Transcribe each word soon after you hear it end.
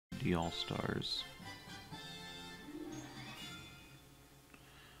The All-Stars.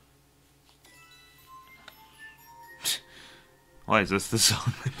 Why is this the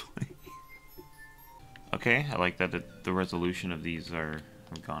song I play? Okay, I like that the resolution of these have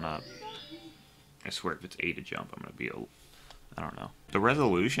gone up. I swear if it's A to jump, I'm gonna be I don't know. The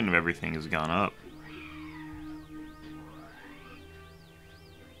resolution of everything has gone up.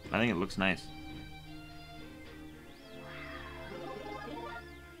 I think it looks nice.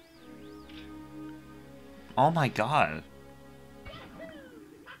 Oh my god.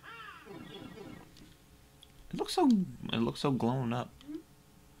 It looks so blown up.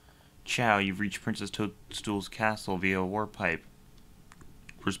 Chow, you've reached Princess Toadstool's castle via warp pipe.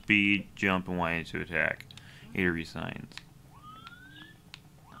 For speed, jump, and Y to attack. A to resigns.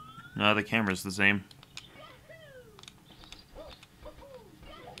 No, the camera's the same.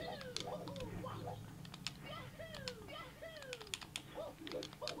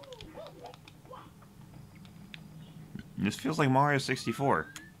 This feels like Mario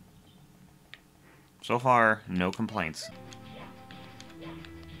 64. So far, no complaints.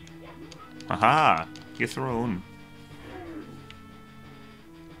 Aha! Get thrown.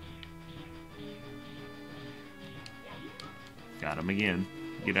 Got him again.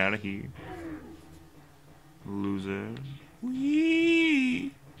 Get out of here. Loser.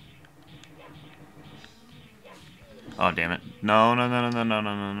 Whee! Oh, damn it. No, no, no, no, no, no,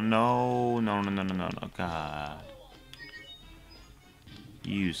 no, no, no, no, no, no, no, no, no, God.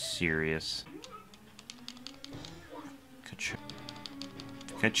 You serious?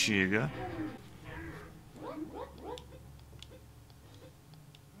 Kachiga.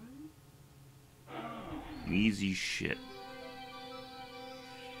 Easy shit.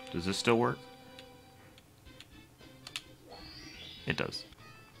 Does this still work? It does.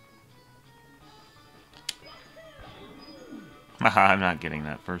 Haha, I'm not getting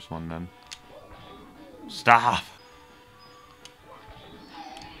that first one then. Stop!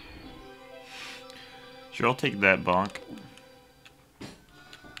 Sure, I'll take that bonk.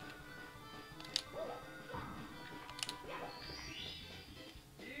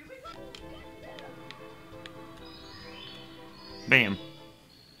 Bam.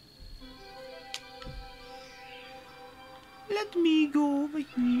 Let me go over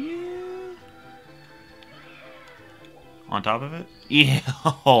here. On top of it? Yeah.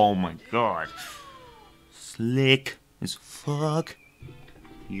 Oh my god. Slick as fuck.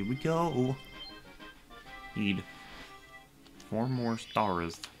 Here we go. Need 4 more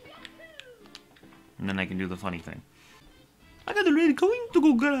stars. And then I can do the funny thing. I got the red coin to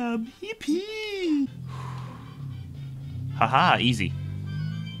go grab. Yippee! Haha, easy.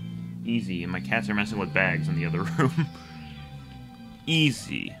 Easy, and my cats are messing with bags in the other room.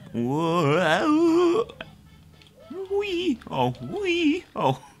 Easy. Whoa. Wee. Oh, wee.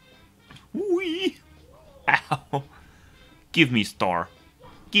 Oh. Wee. Ow. Give me star.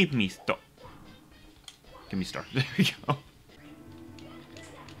 Give me star. Give me star. There we go.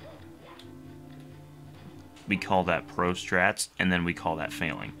 We call that pro strats, and then we call that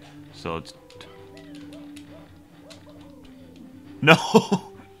failing. So it's... No!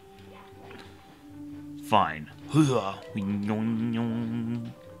 Fine.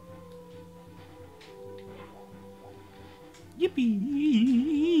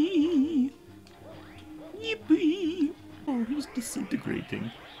 Yippee! Yippee! Oh, he's disintegrating.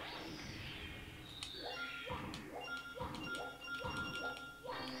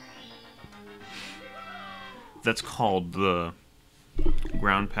 That's called the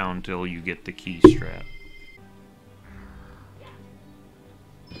ground pound till you get the key strat.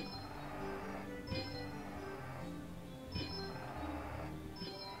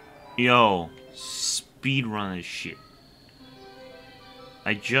 Yo, speedrun this shit.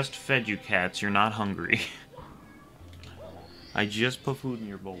 I just fed you cats, you're not hungry. I just put food in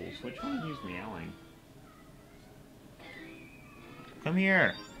your bowls. Which one of you's meowing? Come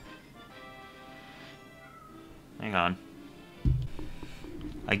here. Hang on.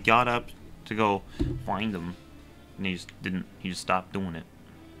 I got up to go find them, and he just stopped doing it.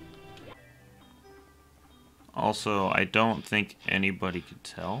 Also, I don't think anybody could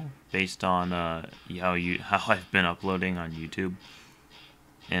tell based on how I've been uploading on YouTube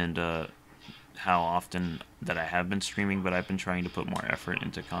and how often that I have been streaming, but I've been trying to put more effort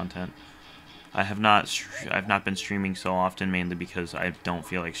into content. I've not been streaming so often mainly because I don't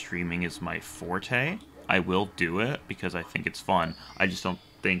feel like streaming is my forte. I will do it because I think it's fun. I just don't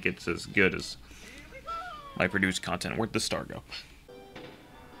think it's as good as my produced content. Where'd the star go?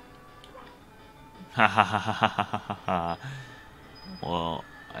 Ha ha ha ha ha ha ha. Well,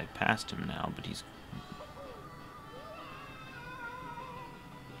 I passed him now, but he's...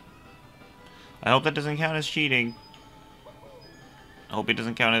 I hope that doesn't count as cheating. I hope it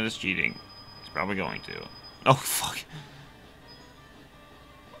doesn't count as cheating. It's probably going to. Oh, fuck.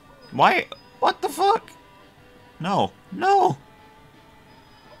 Why? What the fuck? No. No!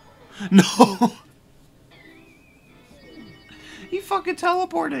 No! He fucking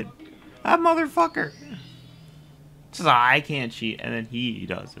teleported! That motherfucker! Says I can't cheat, and then he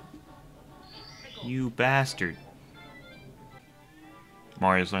does it. You bastard.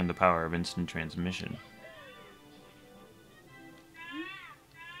 Mario's learned the power of instant transmission.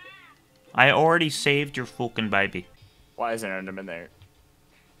 I already saved your fucking baby. Why isn't Enderman there?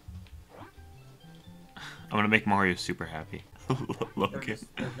 I'm gonna make Mario super happy. Look at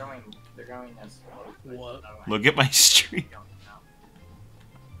They're going as What? look at my stream.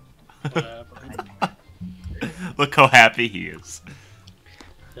 What happened? Look how happy he is.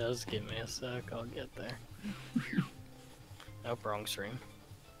 Just give me a sec, I'll get there. Nope, wrong stream.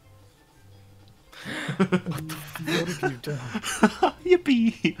 What have you done?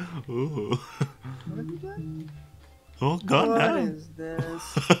 Yippee! Ooh. What have you done? Oh god, What no. is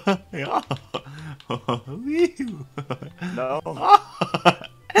this? Yeah. No.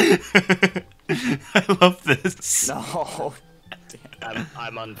 I love this. No.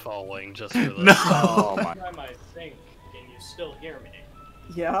 I'm unfollowing just for this. No. Oh my. Every time I think, can you still hear me?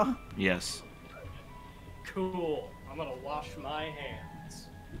 Yeah. Yes. Cool. I'm gonna wash my hands.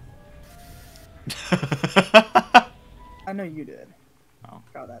 I know you did. Oh.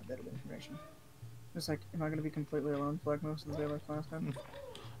 Got that bit of information. Just like, am I gonna be completely alone for like most of the day like last time?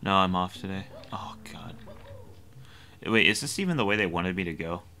 No, I'm off today. Oh god. Wait, is this even the way they wanted me to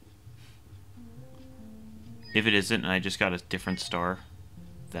go? If it isn't and I just got a different star,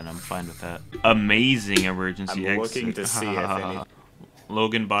 then I'm fine with that. Amazing emergency I'm exit. looking to see if any.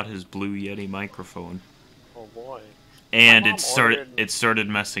 Logan bought his Blue Yeti microphone. Oh boy. And My mom it started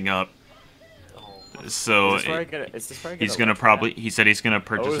messing up. Oh. So Is this where I get he's a gonna look probably at? he said he's gonna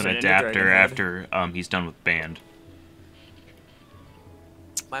purchase Oh, is an it in the dragon adapter head? after he's done with band.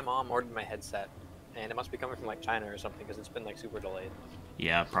 My mom ordered my headset, and it must be coming from like China or something because it's been like super delayed.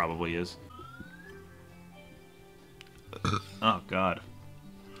 Yeah, probably is. Oh god.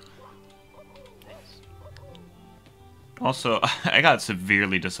 Thanks. Also, I got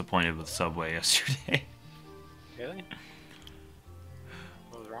severely disappointed with Subway yesterday. Really?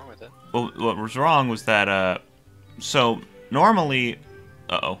 What was wrong with it? Well, what was wrong was that, so normally,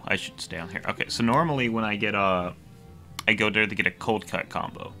 uh-oh, I should stay on here. Okay, so normally when I get, I go there to get a cold cut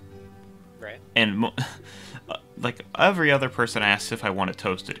combo. Right. And, like, every other person asks if I want it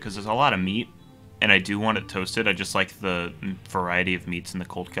toasted, because there's a lot of meat, and I do want it toasted. I just like the variety of meats in the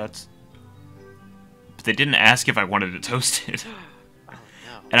cold cuts. But they didn't ask if I wanted it toasted. Oh no.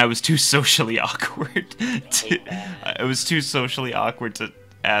 And I was too socially awkward hate that. I was too socially awkward to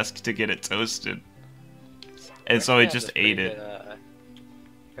ask to get it toasted. And We so I actually have just this pretty ate it. good,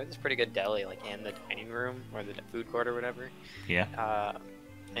 we have this pretty good deli like in the dining room or the food court or whatever. Yeah.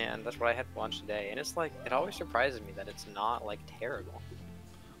 And that's what I had for lunch today. And it's like it always surprises me that it's not like terrible.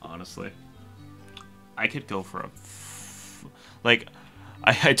 Honestly. I could go for a... like,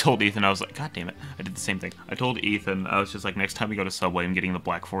 I told Ethan, I was like, god damn it. I did the same thing. I told Ethan, I was just like, next time we go to Subway, I'm getting the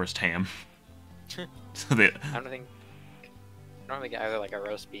Black Forest ham. So that... I normally get either like a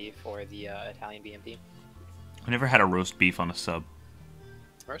roast beef or the Italian BMT. I never had a roast beef on a sub.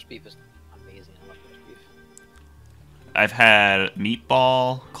 Roast beef is amazing. I love roast beef. I've had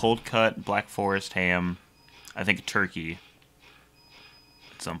meatball, cold cut, Black Forest ham, I think turkey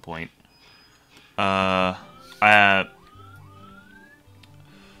at some point.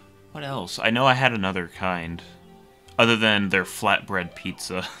 What else? I know I had another kind. Other than their flatbread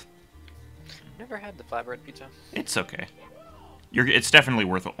pizza. Never had the flatbread pizza. It's okay. It's definitely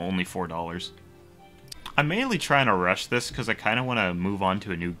worth only $4. I'm mainly trying to rush this because I kind of want to move on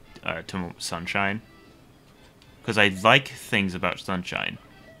to a new, to Sunshine. Because I like things about Sunshine.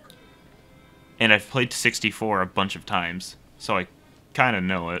 And I've played 64 a bunch of times, so I kind of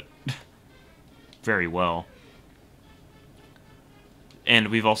know it very well. And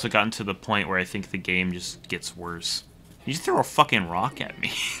we've also gotten to the point where I think the game just gets worse. You just threw a fucking rock at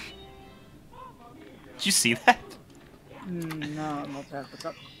me. Did you see that? No, I'm not that. What's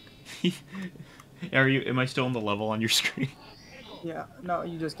up? Am I still on the level on your screen? Yeah, no,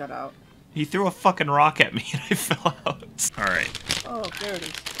 you just got out. He threw a fucking rock at me and I fell out. Alright. Oh, there it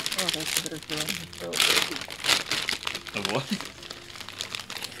is. Oh, that's the bitter feeling. Oh, The what?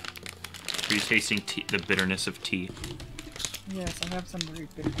 Are you tasting tea, the bitterness of tea? yes, I have some very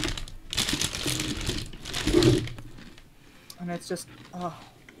bitter. And it's just, oh,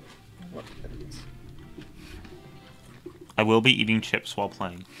 I love bitterness. I will be eating chips while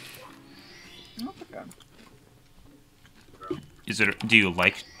playing. Oh, okay. Do you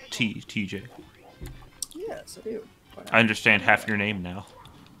like TJ? Yes, I do. But I understand half your name now.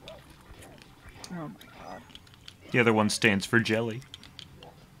 Oh my god. The other one stands for jelly.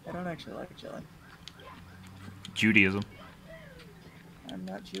 I don't actually like jelly. Judaism. I'm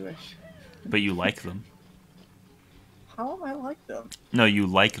not Jewish. But you like them. How am I like them? No, you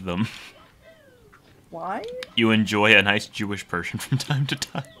like them. Why? You enjoy a nice Jewish person from time to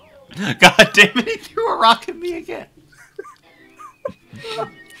time. God damn it, he threw a rock at me again.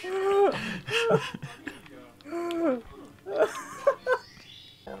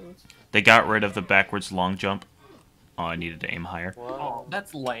 They got rid of the backwards long jump. Oh, I needed to aim higher. Oh,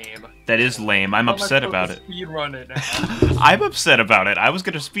 that's lame. That is lame. I'm upset about it. Speed run it. I'm upset about it. I was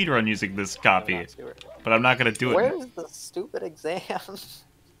gonna speedrun using this copy, but I'm not gonna do it. Where's the stupid exam?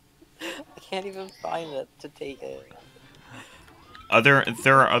 I can't even find it to take it.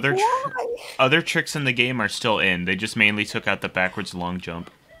 There are other tricks in the game are still in. They just mainly took out the backwards long jump,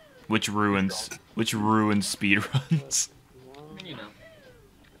 which ruins speedruns. You know.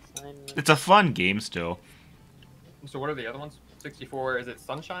 It's a fun game still. So what are the other ones? 64, is it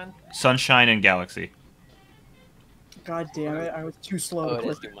Sunshine? Sunshine and Galaxy. God damn it! I was too slow Oh, to it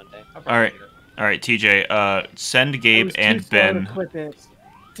is clip due Monday. Alright. Alright, TJ, send Gabe and Ben. Clip it.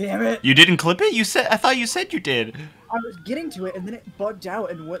 Damn it! You didn't clip it? I thought you said you did. I was getting to it, and then it bugged out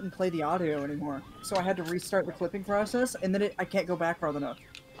and wouldn't play the audio anymore. So I had to restart the clipping process, and then I can't go back far enough.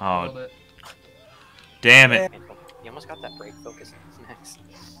 Oh, damn it. You almost got that break focus next.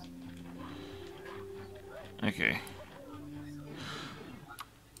 Okay.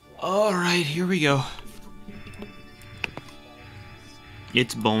 Alright, here we go.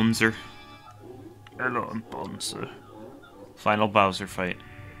 It's Boneser. Hello, I'm Boneser. Final Bowser fight.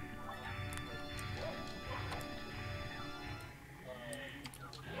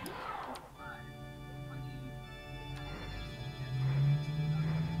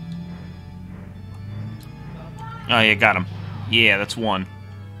 Oh, yeah, got him. Yeah, that's one.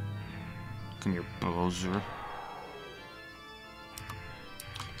 Come here, Bowser.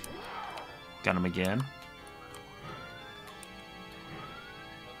 Got him again.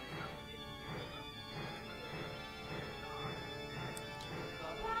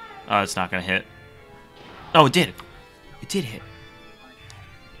 Oh, it's not gonna hit. Oh, it did. It did hit.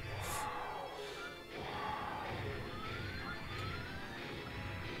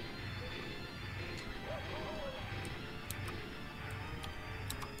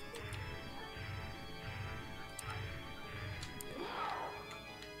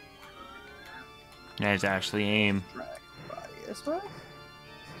 Nice, actually aim. This way?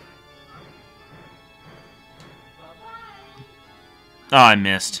 Oh, I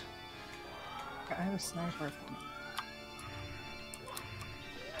missed. I have a sniper.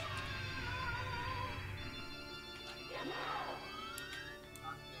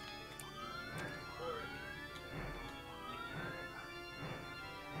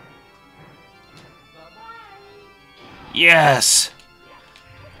 Yes!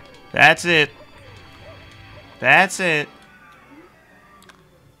 That's it. That's it.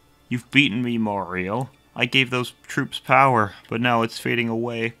 You've beaten me, Mario. I gave those troops power, but now it's fading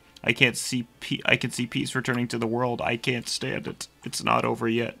away. I can see peace returning to the world. I can't stand it. It's not over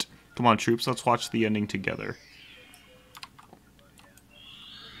yet. Come on, troops, let's watch the ending together.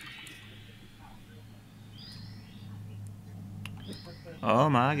 Oh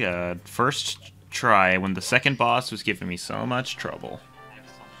my god. First try when the second boss was giving me so much trouble.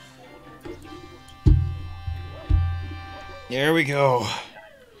 There we go.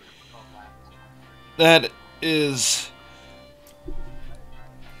 That is...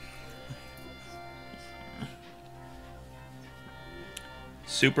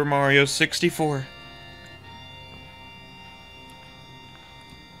 Super Mario 64.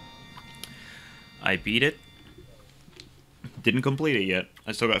 I beat it. Didn't complete it yet.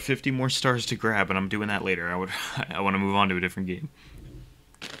 I still got 50 more stars to grab, and I'm doing that later. I want to move on to a different game.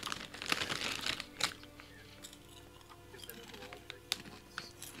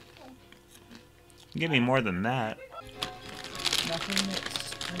 Give me more than that. Nothing that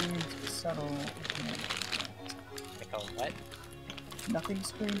screams subtle. Like a what? Nothing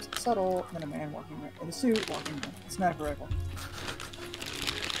screams subtle than a man walking right in a suit walking right. Sniper rifle.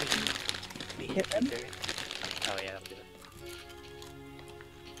 Hit him. Oh yeah, that'll do it.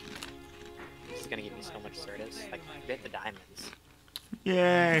 This is gonna give me so much certus. Like, get the diamonds.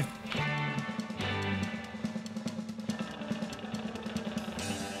 Yay!